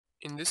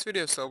In this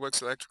video of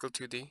SolidWorks Electrical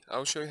 2D, I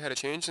will show you how to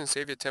change and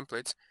save your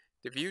templates,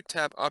 the View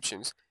tab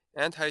options,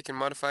 and how you can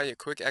modify your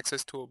quick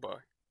access toolbar.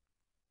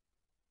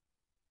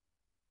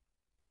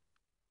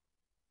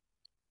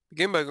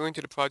 Begin by going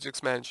to the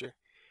Projects Manager.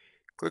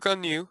 Click on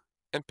New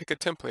and pick a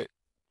template.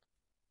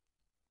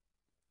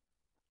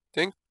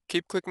 Then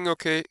keep clicking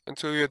OK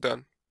until you're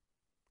done.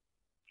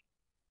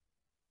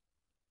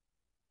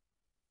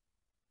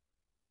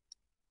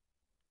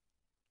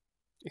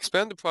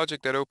 Expand the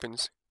project that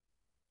opens,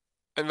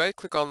 and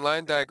right-click on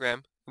Line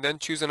Diagram, and then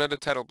choose another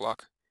title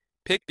block.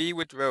 Pick B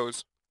with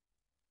rows.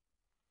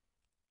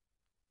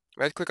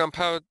 Right-click on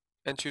Power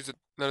and choose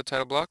another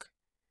title block.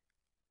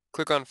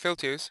 Click on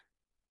Filters.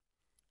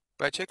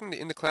 By checking the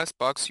In the Class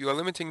box, you are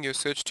limiting your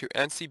search to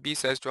ANSI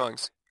B-size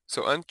drawings,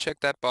 so uncheck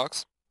that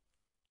box.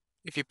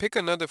 If you pick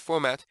another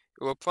format,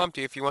 it will prompt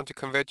you if you want to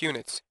convert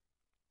units.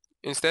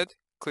 Instead,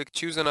 click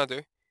Choose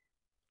Another,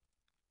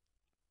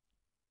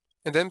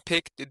 and then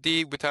pick the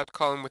D without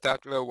column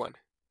without row one.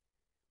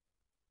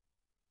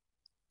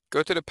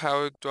 Go to the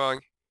Power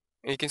drawing,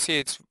 and you can see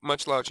it's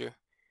much larger.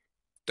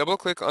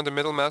 Double-click on the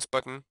middle mouse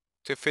button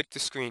to fit the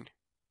screen.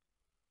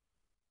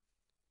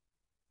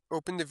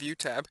 Open the View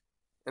tab,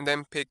 and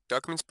then pick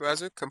Documents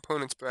Browser,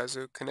 Components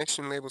Browser,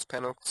 Connection Labels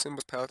Panel,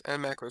 Symbols Palette,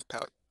 and Macros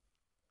Palette.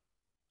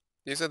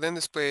 These are then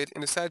displayed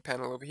in the side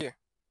panel over here.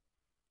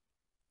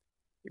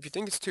 If you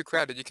think it's too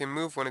crowded, you can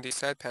move one of these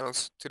side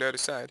panels to the other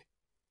side.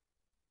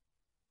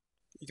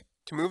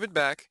 To move it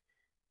back,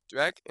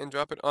 drag and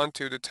drop it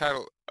onto the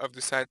title of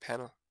the side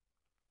panel.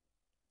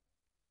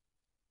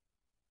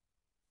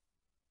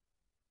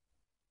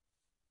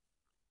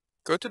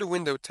 Go to the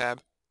Window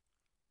tab.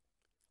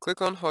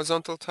 Click on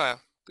Horizontal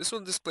Tile. This will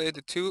display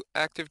the two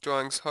active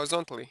drawings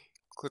horizontally.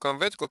 Click on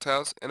Vertical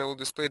Tiles and it will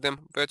display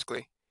them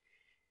vertically.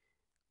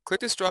 Click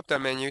this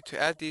drop-down menu to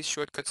add these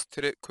shortcuts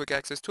to the Quick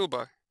Access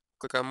toolbar.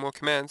 Click on More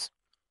Commands,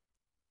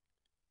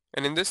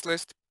 and in this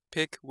list,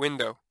 pick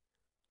Window.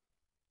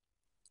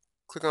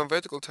 Click on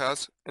Vertical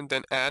Tiles and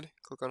then Add.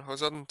 Click on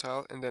Horizontal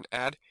Tile and then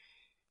Add.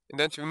 And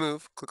then to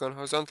remove, click on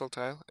Horizontal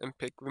Tile and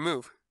pick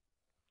Remove.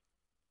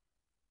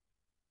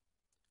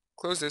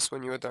 Close this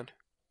when you are done.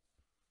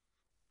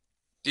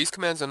 These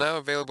commands are now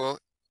available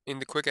in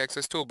the Quick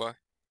Access toolbar.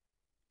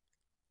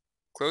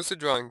 Close the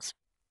drawings.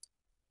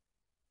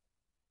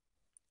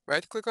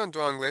 Right-click on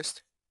Drawing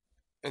List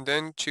and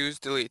then choose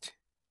Delete.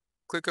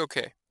 Click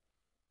OK.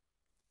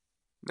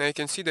 Now you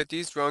can see that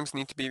these drawings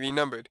need to be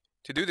renumbered.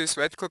 To do this,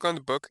 right-click on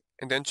the book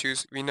and then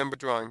choose Renumber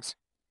Drawings.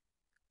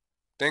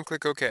 Then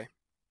click OK.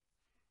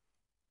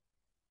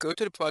 Go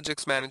to the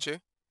Projects Manager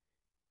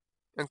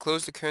and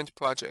close the current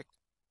project.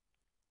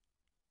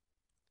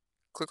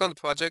 Click on the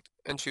project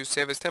and choose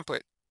Save as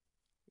Template.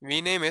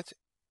 Rename it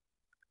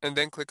and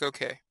then click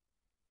OK.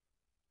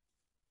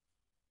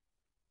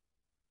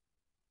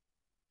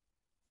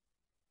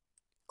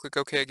 Click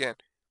OK again.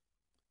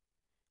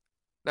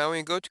 Now when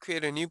you go to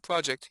create a new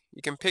project,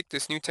 you can pick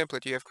this new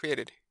template you have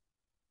created.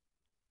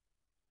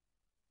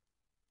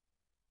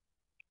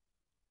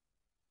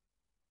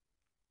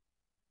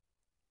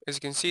 As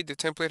you can see, the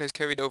template has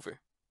carried over.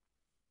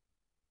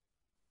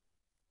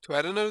 To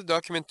add another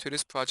document to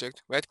this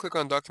project, right-click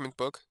on Document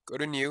Book, go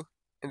to New,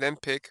 and then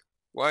pick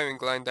Wiring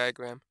Line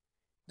Diagram.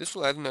 This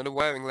will add another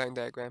wiring line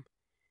diagram.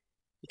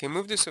 You can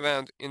move this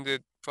around in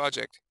the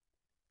project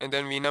and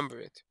then renumber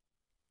it.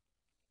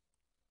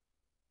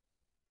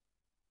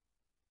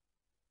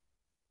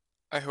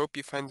 I hope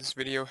you find this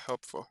video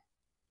helpful.